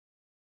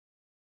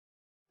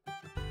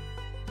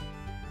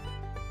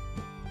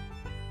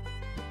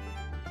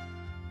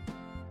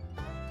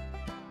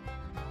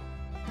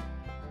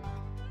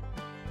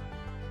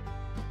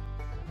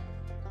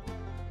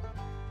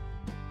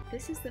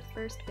This is the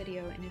first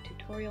video in a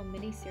tutorial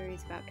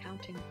mini-series about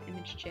counting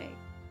ImageJ.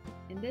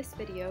 In this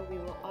video, we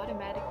will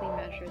automatically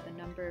measure the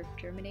number of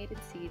germinated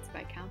seeds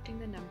by counting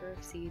the number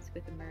of seeds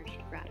with emerged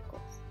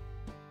radicals.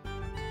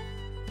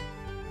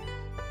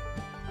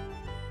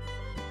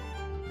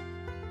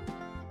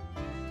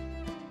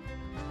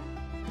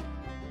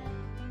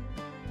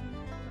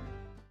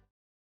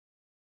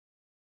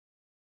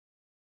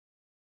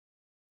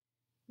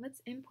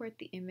 Let's import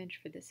the image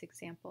for this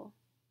example.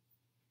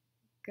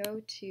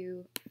 Go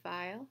to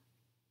File,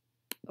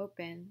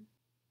 Open,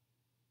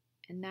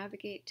 and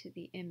navigate to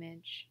the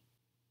image.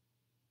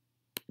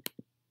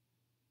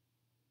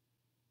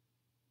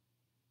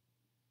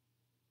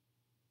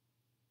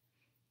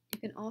 You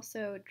can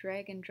also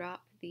drag and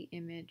drop the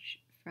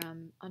image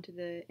onto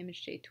the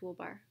ImageJ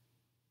toolbar.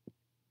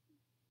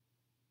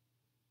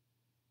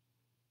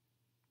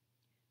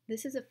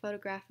 This is a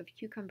photograph of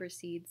cucumber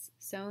seeds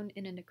sown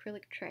in an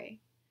acrylic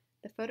tray.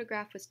 The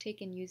photograph was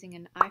taken using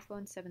an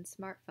iPhone 7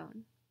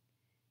 smartphone.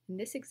 In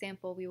this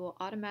example, we will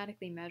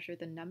automatically measure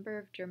the number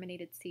of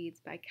germinated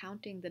seeds by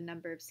counting the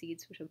number of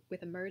seeds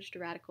with emerged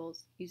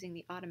radicals using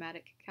the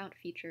automatic count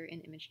feature in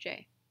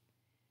ImageJ.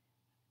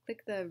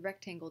 Click the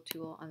rectangle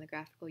tool on the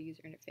graphical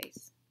user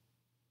interface.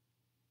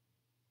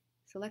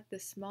 Select the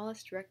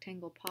smallest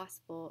rectangle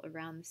possible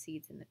around the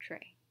seeds in the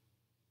tray.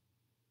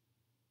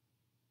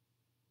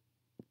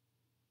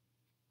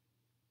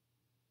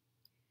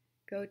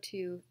 Go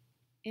to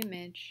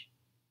Image,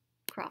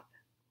 Crop.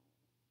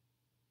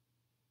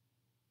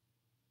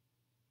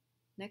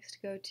 Next,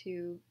 go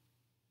to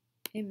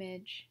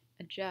Image,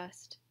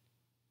 Adjust,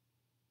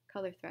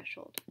 Color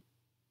Threshold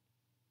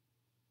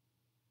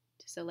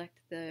to select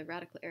the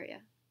radical area.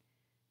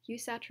 Hue,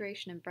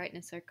 saturation, and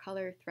brightness are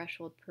color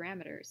threshold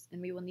parameters,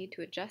 and we will need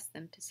to adjust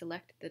them to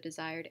select the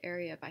desired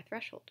area by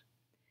threshold.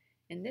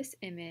 In this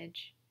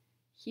image,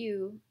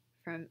 hue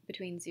from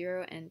between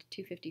 0 and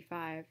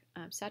 255,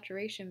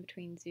 saturation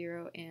between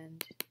 0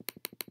 and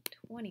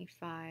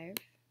 25,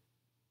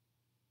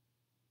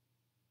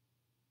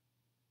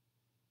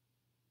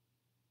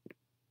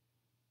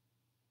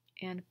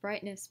 and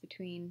brightness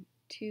between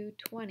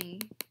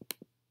 220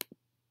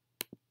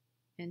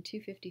 and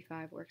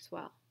 255 works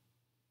well.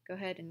 Go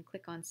ahead and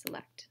click on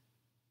Select.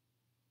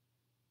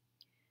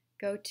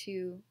 Go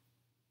to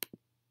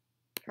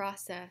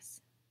Process,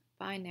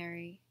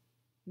 Binary,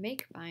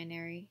 Make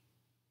Binary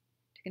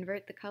to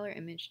convert the color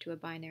image to a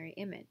binary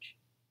image.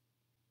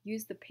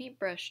 Use the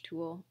paintbrush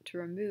tool to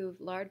remove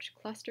large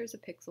clusters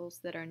of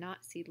pixels that are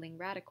not seedling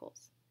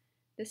radicals.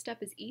 This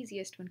step is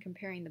easiest when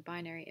comparing the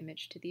binary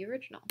image to the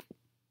original.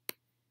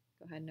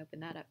 Go ahead and open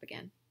that up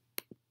again.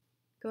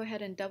 Go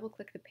ahead and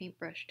double-click the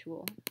paintbrush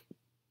tool.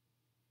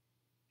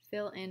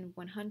 Fill in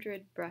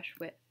 100 brush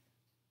width,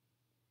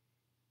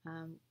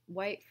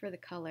 white for the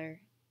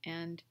color,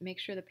 and make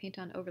sure the Paint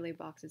on Overlay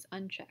box is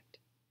unchecked.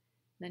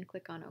 Then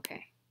click on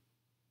OK.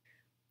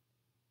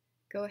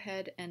 Go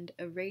ahead and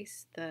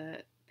erase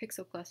the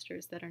pixel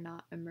clusters that are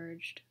not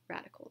emerged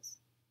radicals.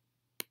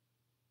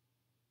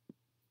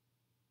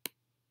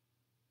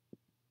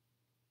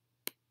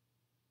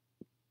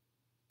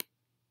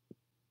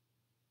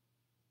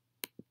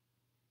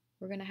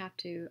 We're going to have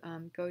to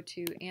go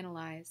to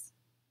Analyze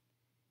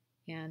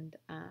and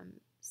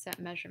Set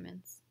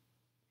Measurements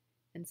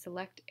and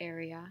select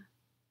Area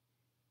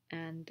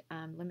and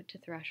Limit to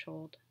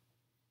Threshold,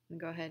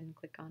 and go ahead and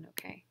click on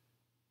OK.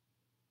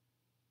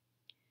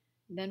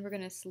 Then we're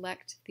going to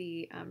select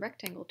the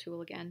rectangle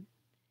tool again,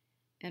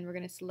 and we're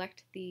going to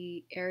select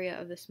the area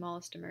of the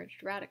smallest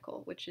emerged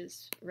radical, which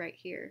is right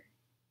here.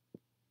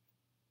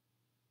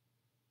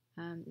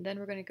 Then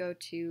we're going to go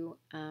to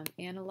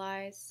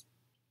Analyze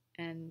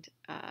and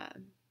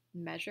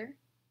Measure,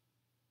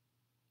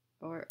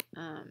 and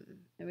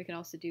we can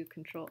also do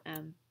Control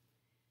M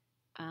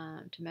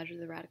to measure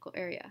the radical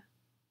area.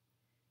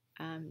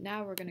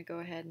 Now we're going to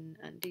go ahead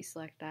and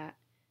deselect that.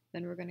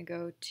 Then we're going to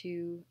go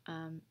to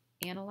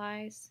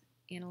Analyze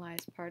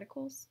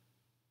Particles,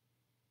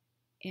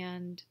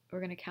 and we're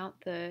going to count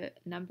the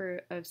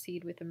number of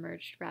seed with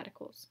emerged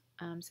radicals.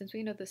 Since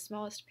we know the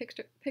smallest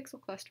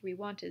pixel cluster we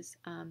want is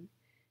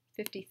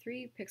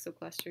 53 pixel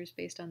clusters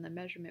based on the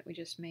measurement we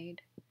just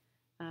made,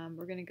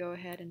 we're going to go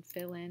ahead and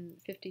fill in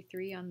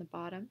 53 on the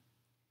bottom.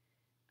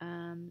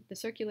 The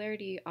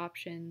circularity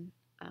option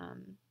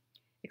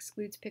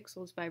excludes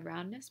pixels by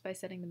roundness by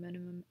setting the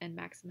minimum and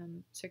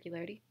maximum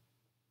circularity.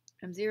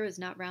 0 is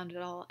not round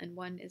at all, and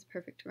 1 is a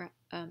perfect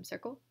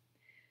circle.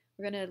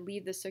 We're going to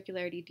leave the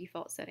circularity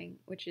default setting,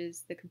 which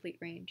is the complete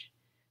range.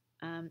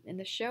 In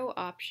the show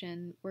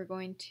option, we're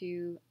going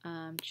to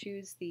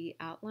choose the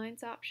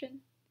outlines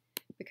option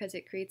because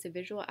it creates a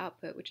visual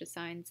output which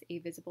assigns a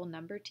visible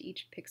number to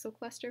each pixel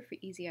cluster for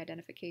easy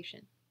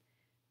identification.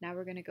 Now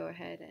we're going to go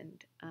ahead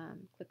and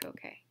click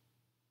OK.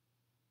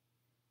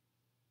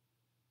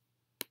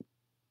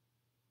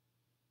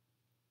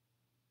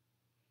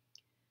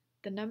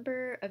 The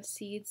number of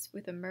seeds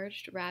with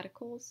emerged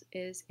radicals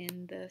is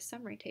in the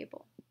summary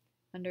table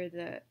under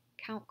the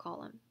count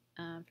column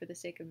for the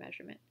sake of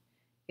measurement.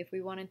 If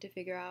we wanted to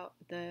figure out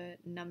the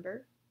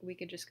number we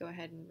could just go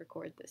ahead and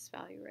record this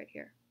value right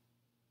here.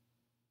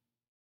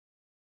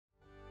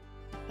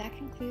 That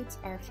concludes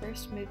our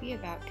first movie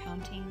about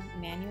counting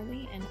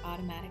manually and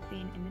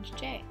automatically in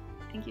ImageJ.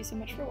 Thank you so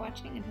much for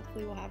watching, and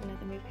hopefully we'll have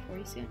another movie for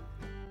you soon.